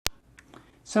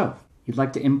So, you'd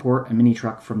like to import a mini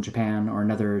truck from Japan or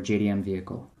another JDM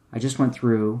vehicle. I just went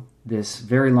through this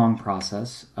very long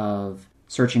process of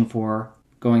searching for,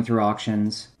 going through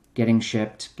auctions, getting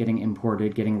shipped, getting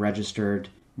imported, getting registered,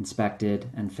 inspected,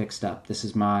 and fixed up. This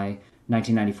is my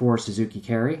 1994 Suzuki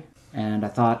Carry, and I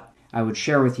thought I would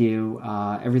share with you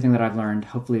everything that I've learned.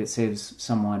 Hopefully it saves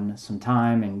someone some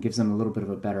time and gives them a little bit of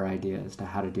a better idea as to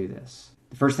how to do this.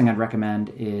 The first thing I'd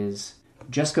recommend is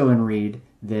just go and read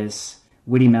this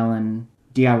Witty Melon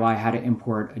DIY how to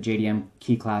import a JDM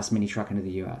Key Class mini truck into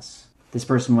the US. This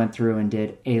person went through and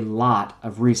did a lot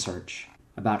of research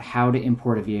about how to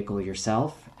import a vehicle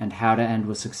yourself and how to end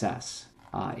with success,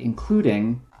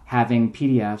 including having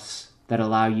PDFs that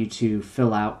allow you to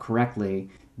fill out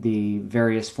correctly the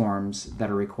various forms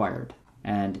that are required.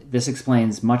 And this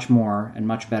explains much more and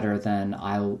much better than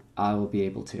I will be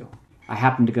able to. I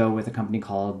happen to go with a company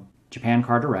called Japan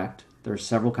Car Direct. There's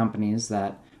several companies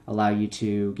that allow you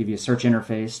to give you a search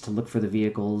interface to look for the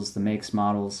vehicles, the makes,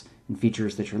 models, and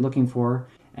features that you're looking for,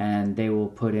 and they will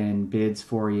put in bids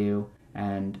for you,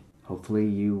 and hopefully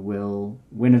you will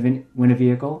win a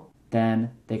vehicle.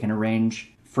 Then they can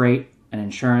arrange freight and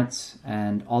insurance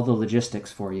and all the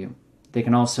logistics for you. They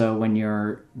can also, when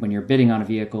you're bidding on a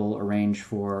vehicle, arrange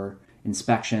for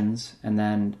inspections, and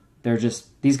then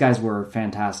these guys were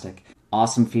fantastic.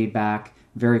 Awesome feedback,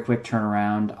 very quick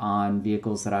turnaround on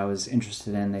vehicles that I was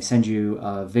interested in. They send you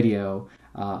a video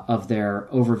of their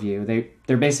overview.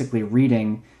 They're basically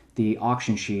reading the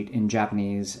auction sheet in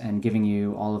Japanese and giving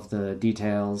you all of the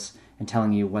details and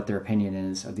telling you what their opinion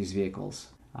is of these vehicles.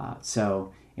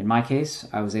 So in my case,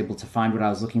 I was able to find what I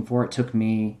was looking for. It took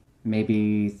me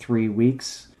maybe 3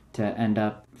 weeks to end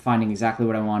up finding exactly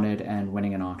what I wanted and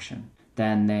winning an auction.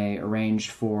 Then they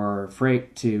arranged for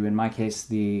freight to, in my case,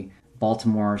 the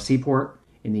Baltimore seaport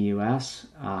in the US,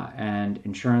 and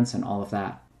insurance and all of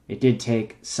that. It did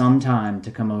take some time to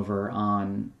come over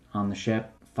on the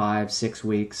ship, 5-6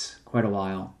 weeks, quite a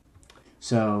while.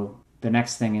 So the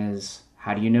next thing is,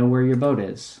 how do you know where your boat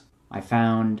is? I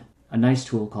found a nice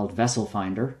tool called Vessel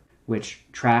Finder, which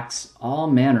tracks all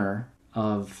manner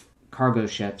of cargo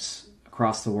ships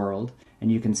across the world,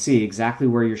 and you can see exactly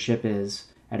where your ship is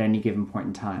at any given point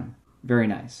in time. Very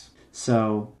nice.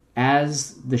 So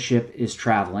as the ship is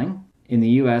traveling, in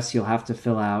the US, you'll have to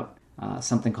fill out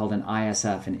something called an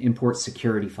ISF, an import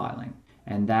security filing.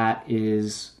 And that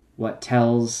is what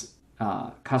tells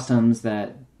customs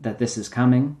that this is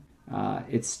coming.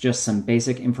 It's just some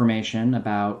basic information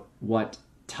about what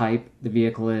type the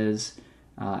vehicle is.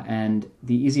 And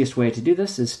the easiest way to do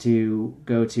this is to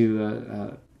go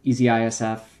to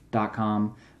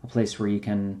easyisf.com, a place where you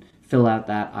can fill out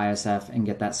that ISF and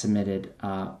get that submitted,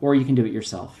 or you can do it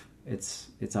yourself.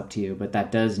 It's up to you, but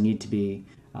that does need to be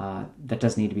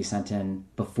sent in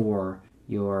before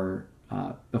your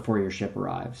ship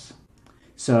arrives.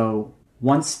 So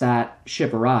once that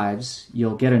ship arrives,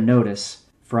 you'll get a notice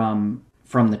from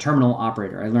the terminal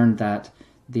operator. I learned that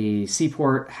the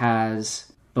seaport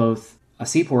has both a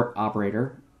seaport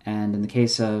operator, and in the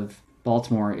case of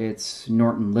Baltimore, it's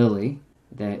Norton Lilly.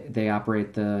 They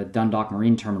operate the Dundalk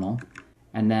Marine Terminal,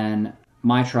 and then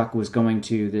my truck was going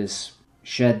to this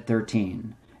Shed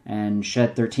 13, and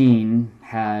Shed 13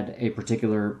 had a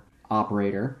particular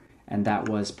operator, and that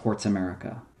was Ports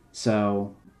America.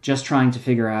 So just trying to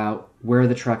figure out where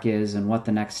the truck is and what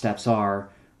the next steps are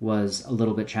was a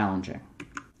little bit challenging.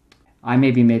 I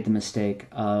maybe made the mistake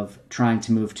of trying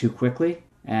to move too quickly,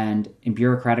 and in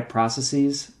bureaucratic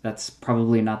processes, that's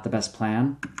probably not the best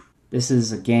plan. This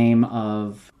is a game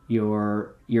of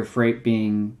your freight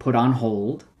being put on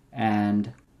hold,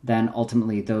 and then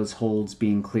ultimately those holds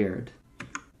being cleared.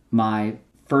 My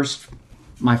first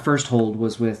hold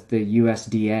was with the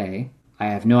USDA. I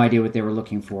have no idea what they were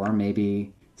looking for.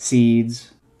 Maybe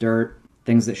seeds, dirt,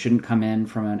 things that shouldn't come in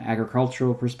from an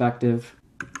agricultural perspective.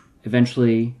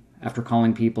 Eventually, after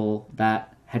calling people,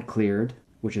 that had cleared,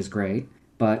 which is great.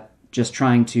 But just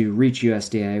trying to reach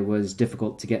USDA was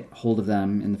difficult to get hold of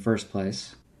them in the first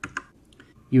place.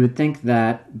 You would think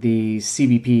that the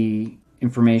CBP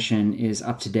information is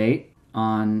up to date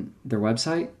on their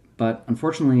website, but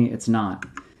unfortunately it's not.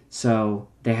 So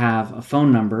they have a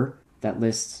phone number that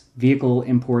lists vehicle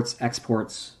imports,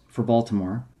 exports for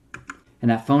Baltimore, and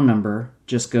that phone number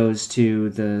just goes to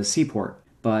the seaport.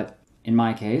 But in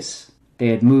my case, they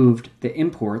had moved the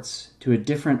imports to a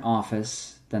different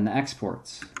office than the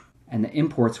exports, and the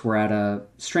imports were at a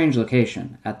strange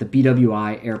location, at the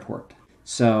BWI airport.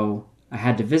 So I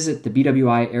had to visit the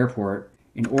BWI airport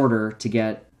in order to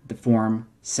get the form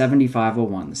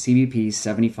 7501, the CBP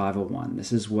 7501.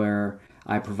 This is where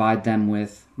I provide them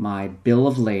with my bill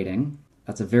of lading,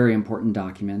 That's a very important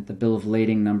document. The bill of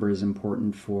lading number is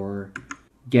important for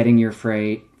getting your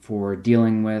freight, for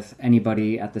dealing with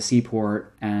anybody at the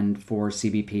seaport, and for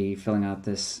CBP filling out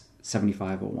this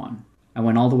 7501. I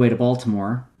went all the way to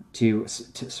Baltimore to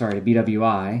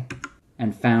BWI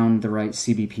and found the right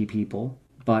CBP people,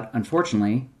 but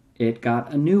unfortunately it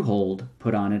got a new hold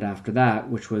put on it after that,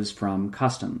 which was from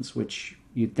Customs, which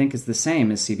you'd think is the same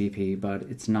as CBP, but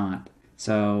it's not.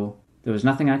 So there was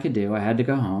nothing I could do. I had to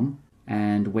go home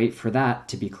and wait for that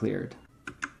to be cleared.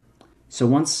 So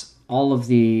once all of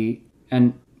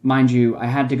and mind you, I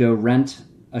had to go rent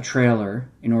a trailer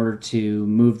in order to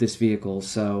move this vehicle,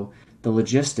 so the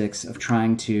logistics of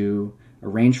trying to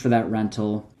arrange for that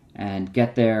rental and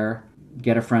get there,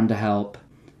 get a friend to help,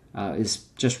 is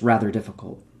just rather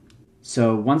difficult.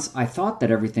 So once I thought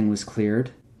that everything was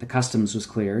cleared, the customs was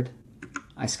cleared,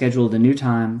 I scheduled a new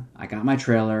time, I got my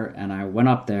trailer, and I went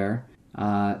up there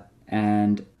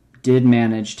and did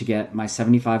manage to get my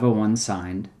 7501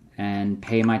 signed and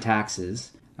pay my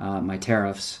taxes, my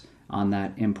tariffs on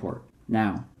that import.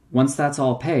 Now, once that's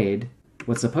all paid,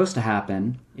 what's supposed to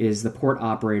happen is the port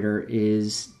operator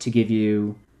is to give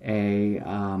you a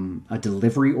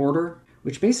delivery order,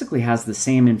 which basically has the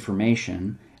same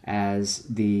information as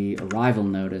the arrival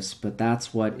notice, but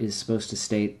that's what is supposed to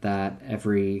state that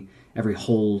every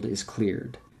hold is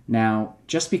cleared. Now,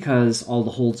 just because all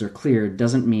the holds are cleared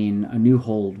doesn't mean a new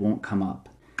hold won't come up,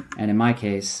 and in my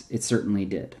case, it certainly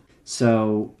did.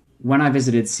 So when I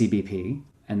visited CBP,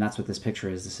 and that's what this picture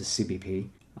is, this is CBP,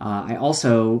 I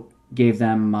also gave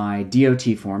them my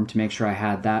DOT form to make sure I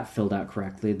had that filled out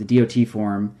correctly. The DOT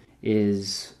form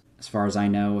is, as far as I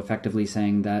know, effectively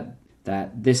saying that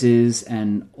this is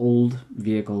an old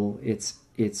vehicle.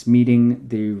 It's meeting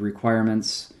the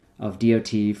requirements of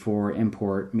DOT for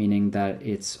import, meaning that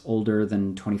it's older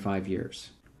than 25 years.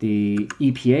 The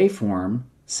EPA form,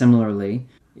 similarly,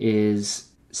 is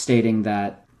stating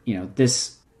that,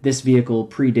 this vehicle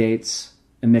predates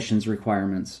emissions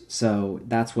requirements. So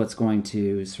that's what's going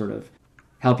to sort of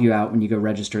help you out when you go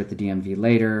register at the DMV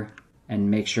later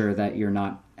and make sure that you're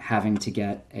not having to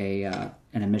get an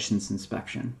emissions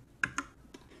inspection.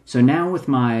 So now with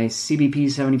my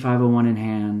CBP 7501 in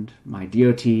hand, my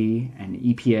DOT and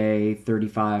EPA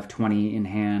 3520 in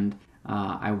hand,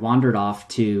 I wandered off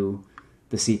to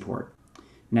the seaport.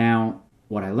 Now,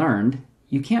 what I learned,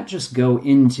 you can't just go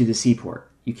into the seaport.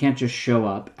 You can't just show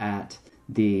up at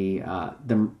the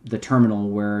terminal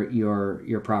where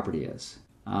your property is.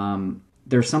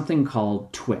 There's something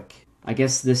called TWIC. I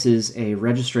guess this is a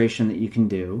registration that you can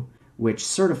do, which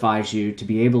certifies you to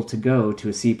be able to go to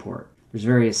a seaport. There's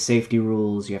various safety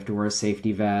rules. You have to wear a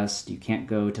safety vest. You can't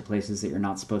go to places that you're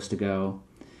not supposed to go.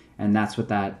 And that's what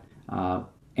that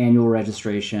annual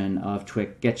registration of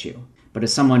TWIC gets you. But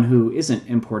as someone who isn't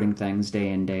importing things day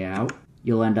in, day out,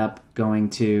 you'll end up going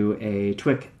to a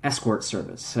TWIC escort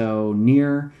service. So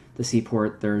near the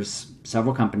seaport, there's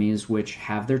several companies which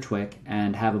have their TWIC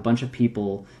and have a bunch of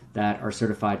people that are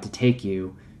certified to take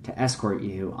you, to escort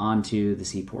you onto the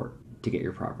seaport to get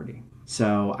your property.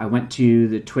 So I went to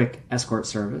the TWIC escort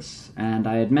service, and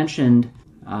I had mentioned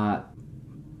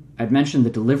the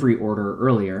delivery order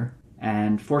earlier,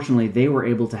 and fortunately they were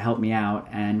able to help me out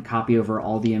and copy over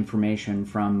all the information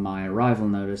from my arrival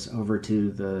notice over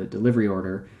to the delivery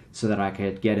order so that I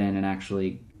could get in and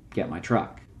actually get my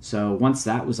truck. So once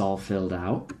that was all filled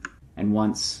out, and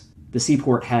once the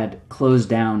seaport had closed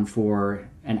down for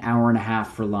an hour and a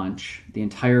half for lunch, the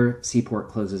entire seaport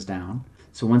closes down.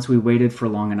 So once we waited for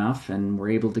long enough and were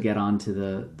able to get onto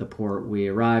the port, we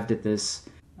arrived at this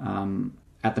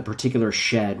at the particular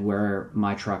shed where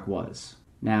my truck was.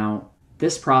 Now,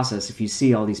 this process, if you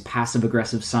see all these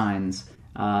passive-aggressive signs,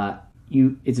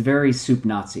 it's very soup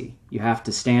Nazi. You have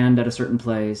to stand at a certain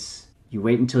place, you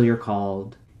wait until you're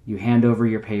called, you hand over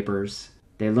your papers,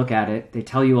 they look at it, they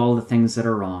tell you all the things that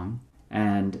are wrong,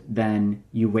 and then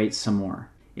you wait some more.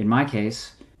 In my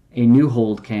case, a new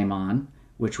hold came on,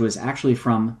 which was actually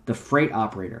from the freight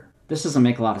operator. This doesn't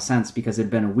make a lot of sense because it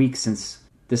had been a week since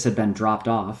this had been dropped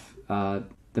off.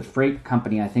 The freight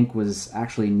company, I think, was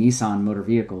actually Nissan Motor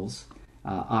Vehicles,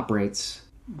 operates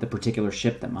the particular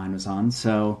ship that mine was on.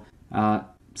 So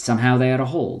somehow they had a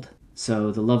hold.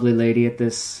 So the lovely lady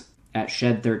at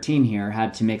Shed 13 here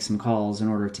had to make some calls in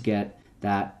order to get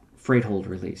that freight hold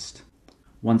released.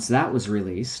 Once that was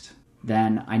released,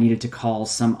 then I needed to call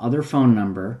some other phone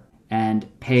number and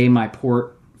pay my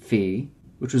port fee,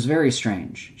 which was very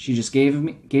strange. She just gave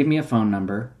me a phone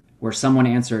number where someone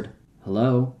answered,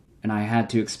 "Hello," and I had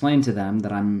to explain to them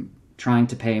that I'm trying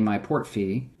to pay my port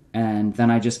fee, and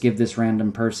then I just give this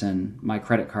random person my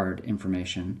credit card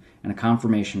information and a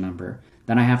confirmation number.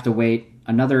 Then I have to wait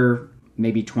another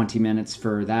maybe 20 minutes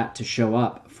for that to show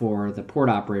up for the port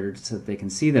operator so that they can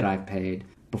see that I've paid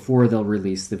before they'll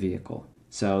release the vehicle.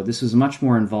 So this was much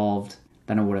more involved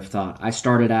than I would have thought. I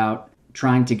started out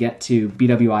trying to get to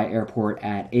BWI Airport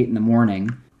at 8 in the morning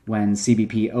when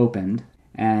CBP opened,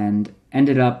 and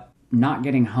ended up not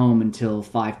getting home until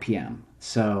 5 p.m.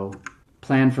 So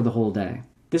plan for the whole day.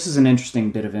 This is an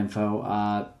interesting bit of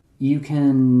info. You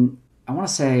can, I want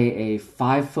to say, a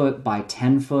 5-foot by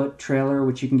 10-foot trailer,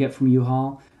 which you can get from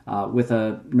U-Haul, with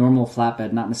a normal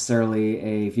flatbed, not necessarily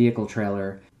a vehicle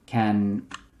trailer, can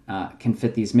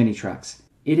fit these mini trucks.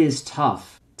 It is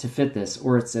tough to fit this,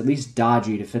 or it's at least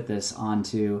dodgy to fit this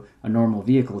onto a normal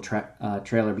vehicle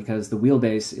trailer because the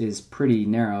wheelbase is pretty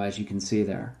narrow, as you can see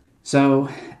there. So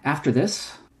after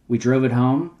this, we drove it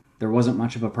home. There wasn't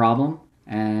much of a problem,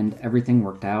 and everything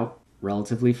worked out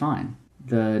relatively fine.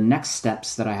 The next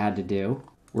steps that I had to do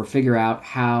were figure out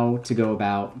how to go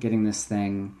about getting this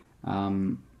thing,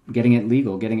 getting it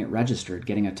legal, getting it registered,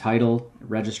 getting a title,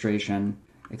 registration,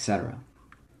 etc.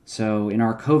 So in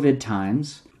our COVID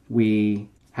times, we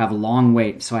have a long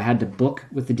wait. So I had to book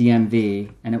with the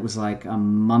DMV, and it was like a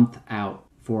month out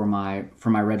for my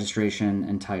registration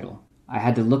and title. I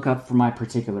had to look up for my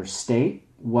particular state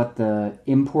what the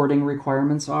importing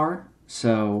requirements are.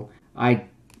 So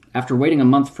after waiting a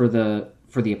month for the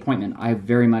appointment, I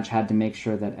very much had to make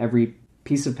sure that every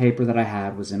piece of paper that I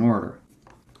had was in order.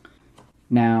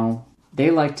 Now,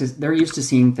 they're used to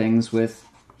seeing things with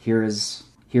here is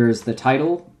the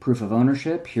title, proof of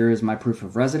ownership, here is my proof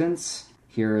of residence,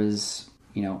 here is,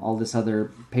 all this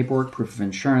other paperwork, proof of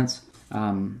insurance,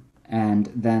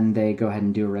 and then they go ahead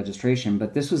and do a registration.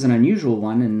 But this was an unusual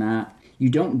one in that you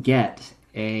don't get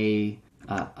a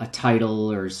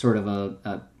title or sort of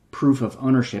a proof of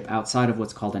ownership outside of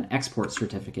what's called an export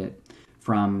certificate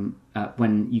from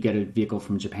when you get a vehicle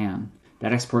from Japan.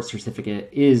 That export certificate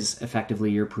is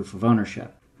effectively your proof of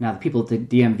ownership. Now, the people at the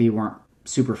DMV weren't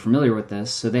super familiar with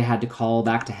this, so they had to call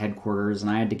back to headquarters,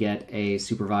 and I had to get a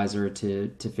supervisor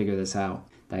to figure this out.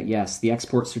 That yes, the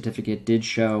export certificate did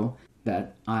show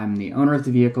that I'm the owner of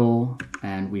the vehicle,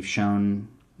 and we've shown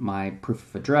my proof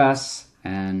of address,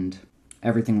 and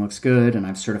everything looks good, and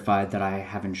I've certified that I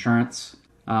have insurance.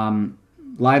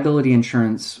 Liability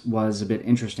insurance was a bit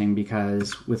interesting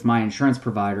because with my insurance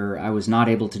provider, I was not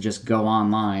able to just go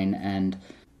online and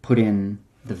put in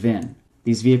the VIN.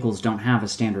 These vehicles don't have a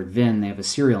standard VIN, they have a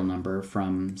serial number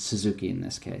from Suzuki in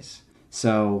this case.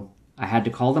 So I had to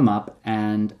call them up,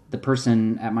 and the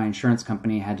person at my insurance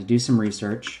company had to do some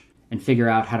research and figure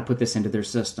out how to put this into their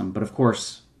system. But of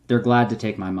course, they're glad to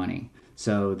take my money.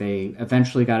 So they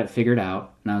eventually got it figured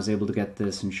out, and I was able to get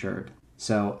this insured.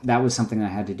 So that was something I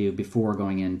had to do before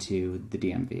going into the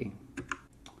DMV.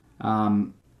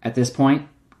 At this point,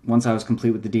 once I was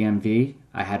complete with the DMV,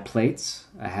 I had plates,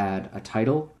 I had a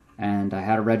title, and I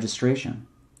had a registration.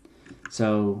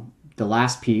 So the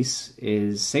last piece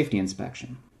is safety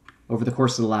inspection. Over the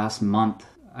course of the last month,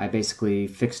 I basically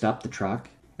fixed up the truck,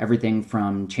 everything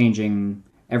from changing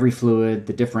every fluid,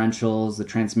 the differentials, the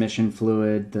transmission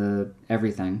fluid,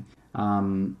 everything.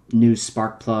 New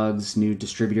spark plugs, new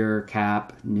distributor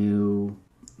cap, new,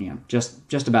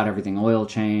 just about everything. Oil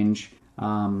change,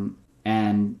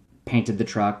 and painted the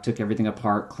truck, took everything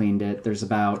apart, cleaned it. There's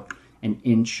about an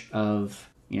inch of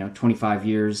 25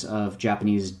 years of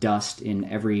Japanese dust in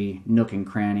every nook and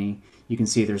cranny. You can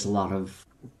see there's a lot of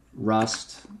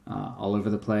rust all over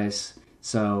the place.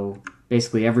 So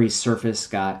basically every surface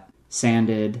got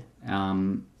sanded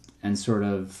and sort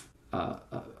of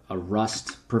a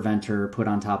rust preventer put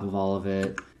on top of all of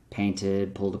it,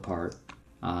 painted, pulled apart.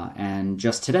 And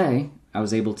just today, I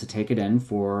was able to take it in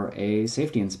for a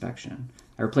safety inspection.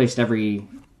 I replaced every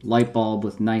light bulb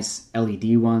with nice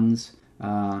LED ones,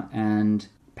 and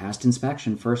passed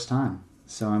inspection first time.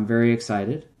 So I'm very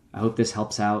excited. I hope this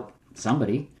helps out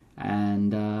somebody,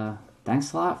 and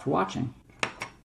thanks a lot for watching.